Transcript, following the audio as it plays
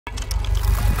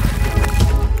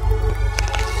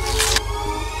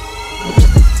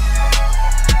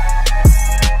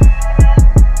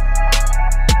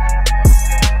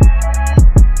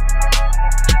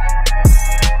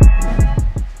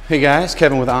Hey guys,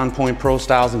 Kevin with On Point Pro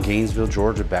Styles in Gainesville,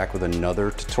 Georgia, back with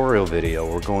another tutorial video.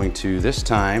 We're going to, this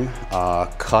time,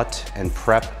 cut and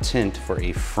prep tint for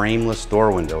a frameless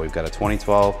door window. We've got a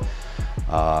 2012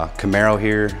 Camaro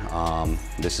here.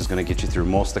 This is gonna get you through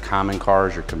most of the common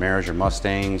cars, your Camaros, your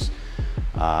Mustangs,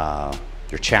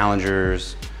 your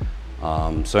Challengers.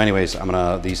 So anyways,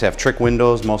 these have trick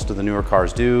windows. Most of the newer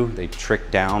cars do. They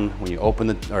trick down when you open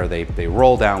they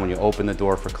roll down when you open the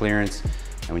door for clearance.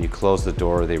 And when you close the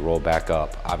door, they roll back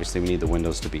up. Obviously, we need the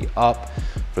windows to be up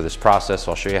for this process.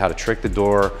 So I'll show you how to trick the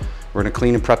door. We're gonna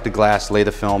clean and prep the glass, lay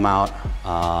the film out,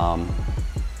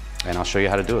 and I'll show you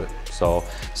how to do it. So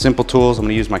simple tools. I'm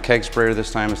gonna use my keg sprayer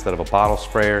this time instead of a bottle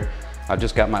sprayer. I've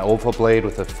just got my oval blade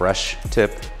with a fresh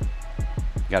tip.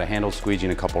 Got a handle squeegee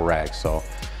and a couple rags. So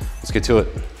let's get to it.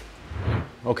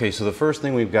 Okay, so the first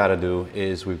thing we've gotta do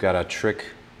is we've gotta trick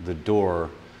the door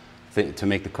to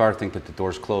make the car think that the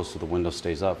door's closed so the window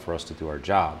stays up for us to do our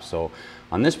job. So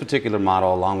on this particular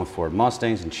model, along with Ford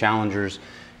Mustangs and Challengers,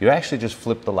 you actually just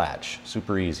flip the latch,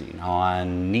 super easy. Now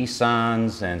on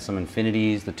Nissans and some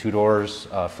Infinitis, the two doors,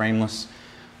 frameless,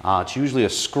 it's usually a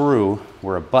screw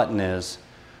where a button is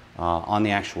on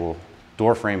the actual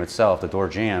door frame itself, the door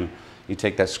jamb. You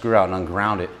take that screw out and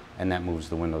unground it, and that moves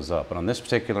the windows up. But on this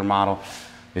particular model,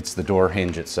 it's the door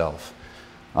hinge itself.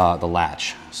 The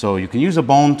latch. So you can use a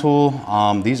bone tool.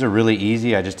 These are really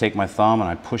easy. I just take my thumb and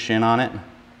I push in on it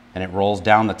and it rolls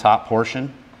down the top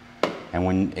portion. And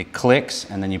when it clicks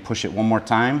and then you push it one more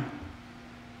time,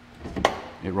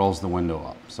 it rolls the window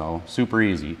up. So super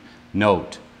easy.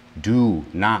 Note, do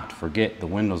not forget the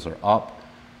windows are up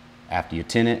after you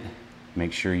tint it.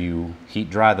 Make sure you heat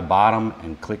dry the bottom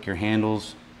and click your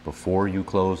handles before you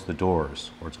close the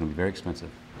doors, or it's going to be very expensive.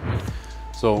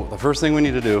 So the first thing we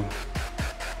need to do,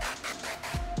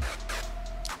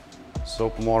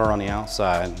 soap and water on the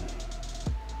outside,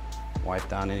 wipe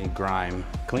down any grime.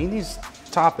 Clean these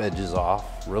top edges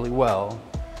off really well,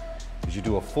 because you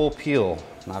do a full peel,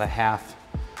 not a half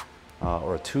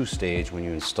or a two-stage when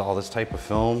you install this type of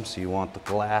film. So you want the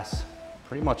glass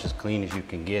pretty much as clean as you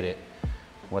can get it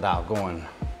without going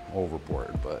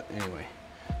overboard. But anyway,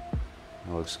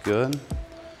 it looks good.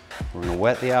 We're gonna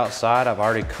wet the outside. I've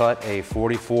already cut a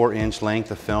 44-inch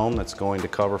length of film that's going to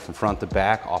cover from front to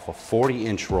back off a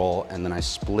 40-inch roll, and then I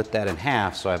split that in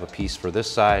half so I have a piece for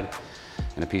this side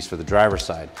and a piece for the driver's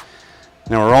side.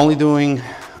 Now we're only doing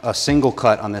a single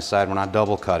cut on this side. We're not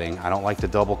double cutting. I don't like to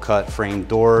double cut framed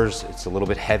doors. It's a little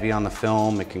bit heavy on the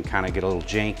film. It can kind of get a little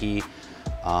janky.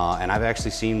 And I've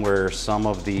actually seen where some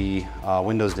of the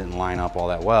windows didn't line up all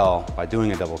that well by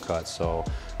doing a double cut. So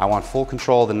I want full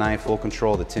control of the knife, full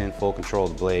control of the tint, full control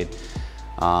of the blade.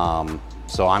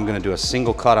 So I'm gonna do a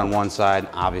single cut on one side.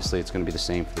 Obviously it's gonna be the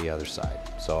same for the other side.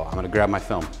 So I'm gonna grab my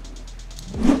film.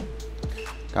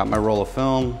 Got my roll of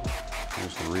film. I'm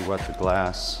just gonna re-wet the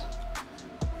glass.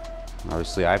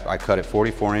 Obviously I cut it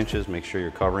 44 inches. Make sure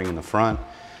you're covering in the front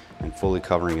and fully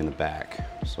covering in the back.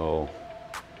 So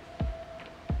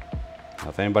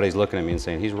if anybody's looking at me and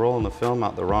saying, he's rolling the film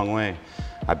out the wrong way,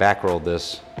 I back rolled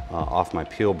this off my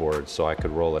peel board so I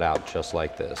could roll it out just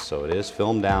like this. So it is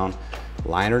film down,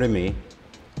 liner to me,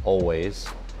 always.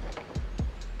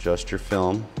 Adjust your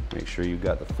film. Make sure you've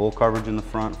got the full coverage in the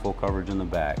front, full coverage in the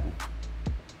back.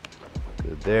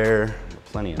 Good there,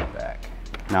 plenty in the back.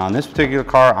 Now in this particular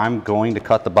car, I'm going to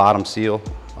cut the bottom seal,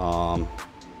 or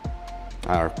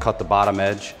cut the bottom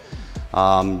edge.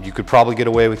 You could probably get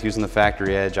away with using the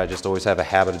factory edge. I just always have a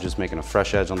habit of just making a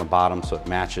fresh edge on the bottom so it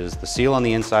matches. The seal on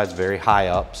the inside is very high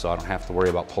up, so I don't have to worry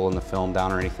about pulling the film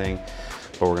down or anything.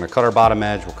 But we're gonna cut our bottom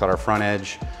edge, we'll cut our front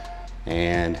edge,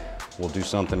 and we'll do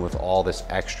something with all this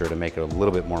extra to make it a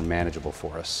little bit more manageable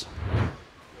for us.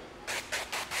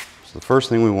 So the first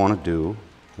thing we wanna do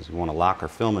is we wanna lock our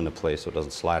film into place so it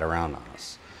doesn't slide around on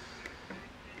us.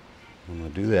 I'm gonna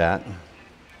do that.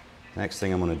 Next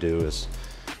thing I'm gonna do is,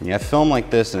 when you have film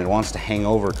like this and it wants to hang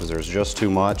over because there's just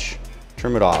too much,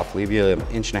 trim it off. Leave you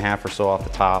 1.5 inches or so off the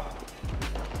top.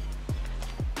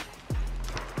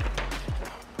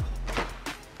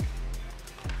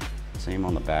 Same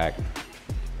on the back.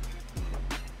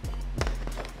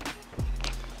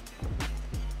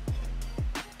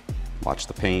 Watch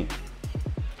the paint.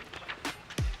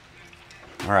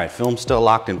 All right, film's still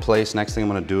locked in place. Next thing I'm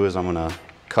gonna do is I'm gonna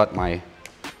cut my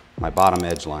bottom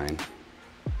edge line.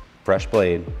 Fresh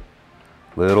blade,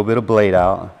 little bit of blade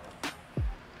out.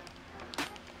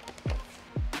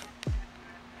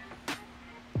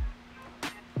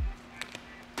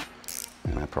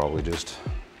 And I probably just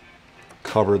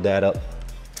covered that up.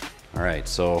 All right,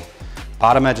 so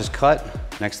bottom edge is cut.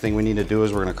 Next thing we need to do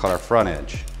is we're gonna cut our front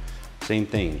edge. Same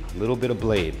thing, little bit of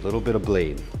blade, little bit of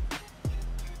blade.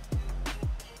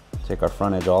 Take our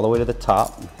front edge all the way to the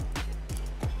top.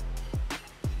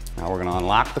 Now we're gonna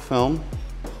unlock the film,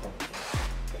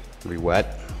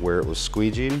 re-wet where it was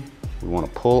squeegeed. We wanna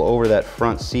pull over that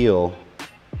front seal,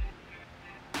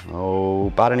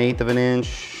 about 1/8 of an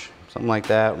inch, something like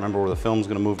that. Remember where the film's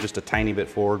gonna move just a tiny bit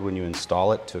forward when you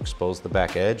install it to expose the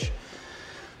back edge.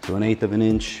 So 1/8 of an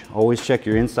inch. Always check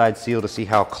your inside seal to see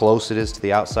how close it is to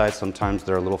the outside. Sometimes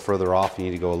they're a little further off. You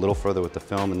need to go a little further with the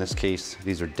film. In this case,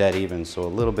 these are dead even, so a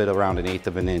little bit around 1/8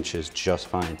 of an inch is just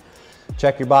fine.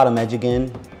 Check your bottom edge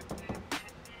again.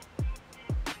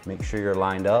 Make sure you're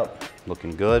lined up,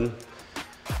 looking good.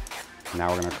 Now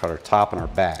we're gonna cut our top and our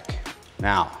back.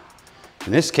 Now,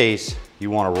 in this case,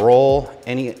 you wanna roll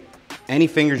any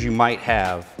fingers you might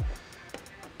have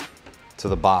to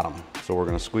the bottom. So we're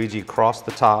gonna squeegee across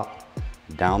the top,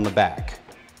 down the back.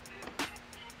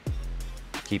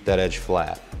 Keep that edge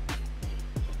flat.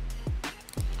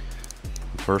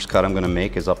 The first cut I'm gonna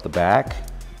make is up the back.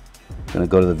 I'm gonna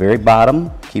go to the very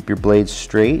bottom, keep your blades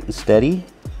straight and steady,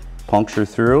 puncture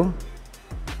through,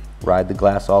 ride the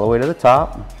glass all the way to the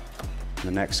top.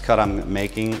 The next cut I'm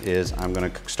making is I'm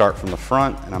gonna start from the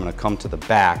front and I'm gonna come to the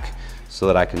back so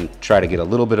that I can try to get a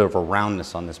little bit of a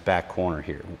roundness on this back corner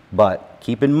here. But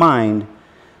keep in mind,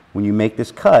 when you make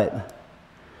this cut,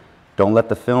 don't let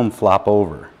the film flop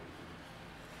over.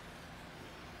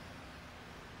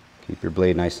 Keep your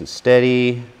blade nice and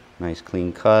steady, nice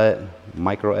clean cut,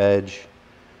 micro edge.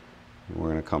 And we're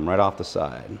gonna come right off the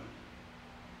side.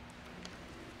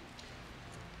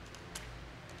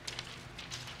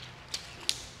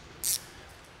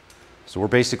 So we're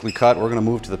basically cut. We're gonna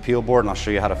move to the peel board and I'll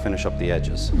show you how to finish up the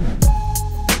edges.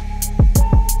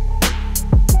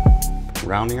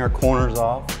 Rounding our corners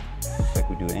off, just like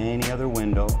we do any other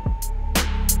window.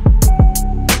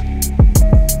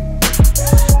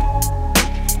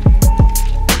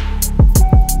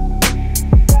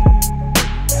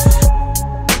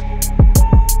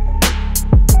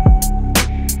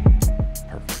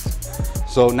 Perfect.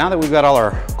 So now that we've got all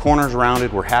our corners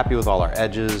rounded, we're happy with all our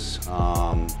edges.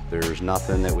 There's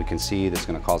nothing that we can see that's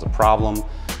gonna cause a problem.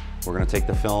 We're gonna take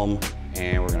the film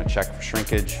and we're gonna check for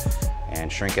shrinkage and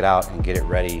shrink it out and get it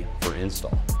ready for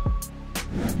install.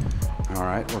 All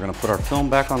right, we're gonna put our film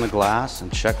back on the glass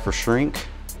and check for shrink.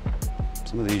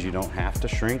 Some of these you don't have to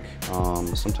shrink.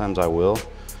 Sometimes I will,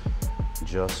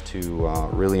 just to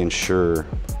really ensure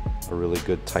a really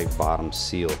good tight bottom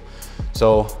seal.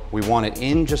 So we want it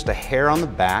in just a hair on the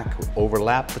back,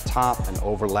 overlap the top and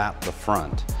overlap the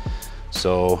front.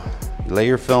 So lay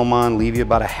your film on, leave you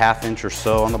about 1/2 inch or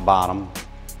so on the bottom.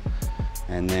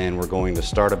 And then we're going to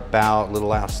start about a little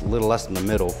less in the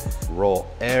middle, roll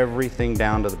everything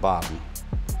down to the bottom.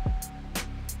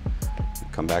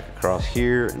 Come back across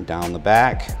here and down the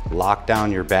back, lock down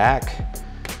your back.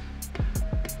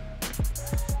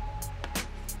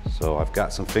 So I've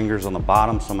got some fingers on the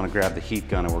bottom, so I'm gonna grab the heat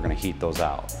gun and we're gonna heat those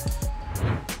out.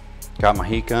 Got my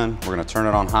heat gun, we're gonna turn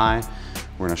it on high.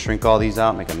 We're gonna shrink all these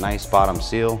out, make a nice bottom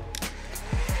seal.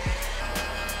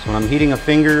 So when I'm heating a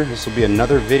finger, this will be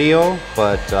another video,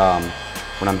 but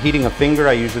when I'm heating a finger,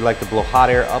 I usually like to blow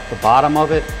hot air up the bottom of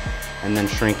it and then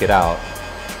shrink it out.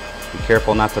 Be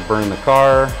careful not to burn the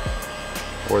car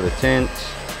or the tint.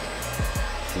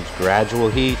 Use gradual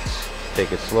heat,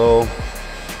 take it slow.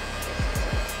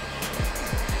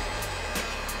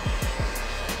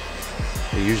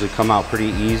 They usually come out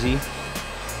pretty easy.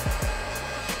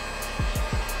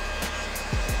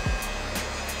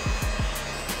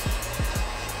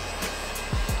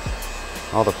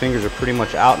 All the fingers are pretty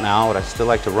much out now, but I still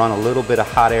like to run a little bit of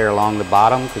hot air along the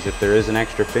bottom because if there is an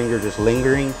extra finger just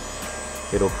lingering,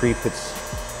 it'll creep its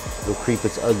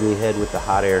ugly head with the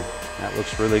hot air. That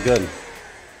looks really good.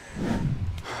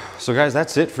 So guys,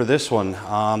 that's it for this one.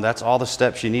 That's all the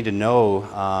steps you need to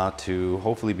know to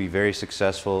hopefully be very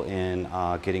successful in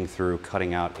getting through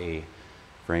cutting out a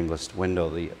frameless window.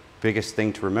 The biggest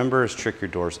thing to remember is trick your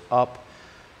doors up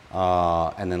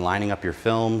and then lining up your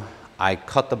film. I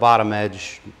cut the bottom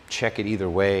edge, check it either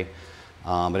way.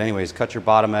 But anyways, cut your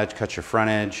bottom edge, cut your front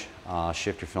edge,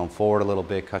 shift your film forward a little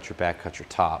bit, cut your back, cut your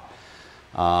top.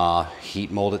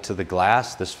 Heat mold it to the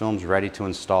glass. This film's ready to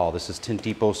install. This is Tint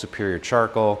Depot Superior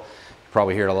Charcoal. You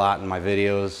probably hear it a lot in my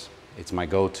videos. It's my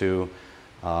go-to.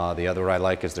 The other I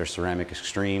like is their Ceramic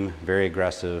Extreme. Very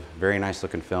aggressive, very nice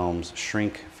looking films,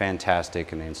 shrink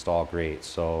fantastic, and they install great.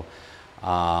 So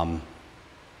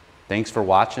thanks for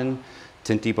watching.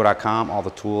 TintDepot.com, all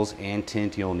the tools and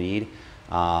tint you'll need.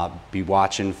 Be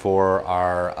watching for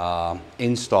our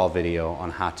install video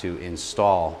on how to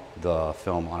install the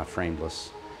film on a frameless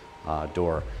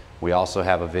door. We also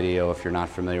have a video if you're not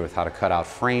familiar with how to cut out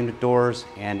framed doors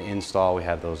and install. We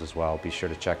have those as well. Be sure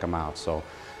to check them out. So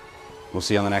we'll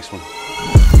see you on the next one.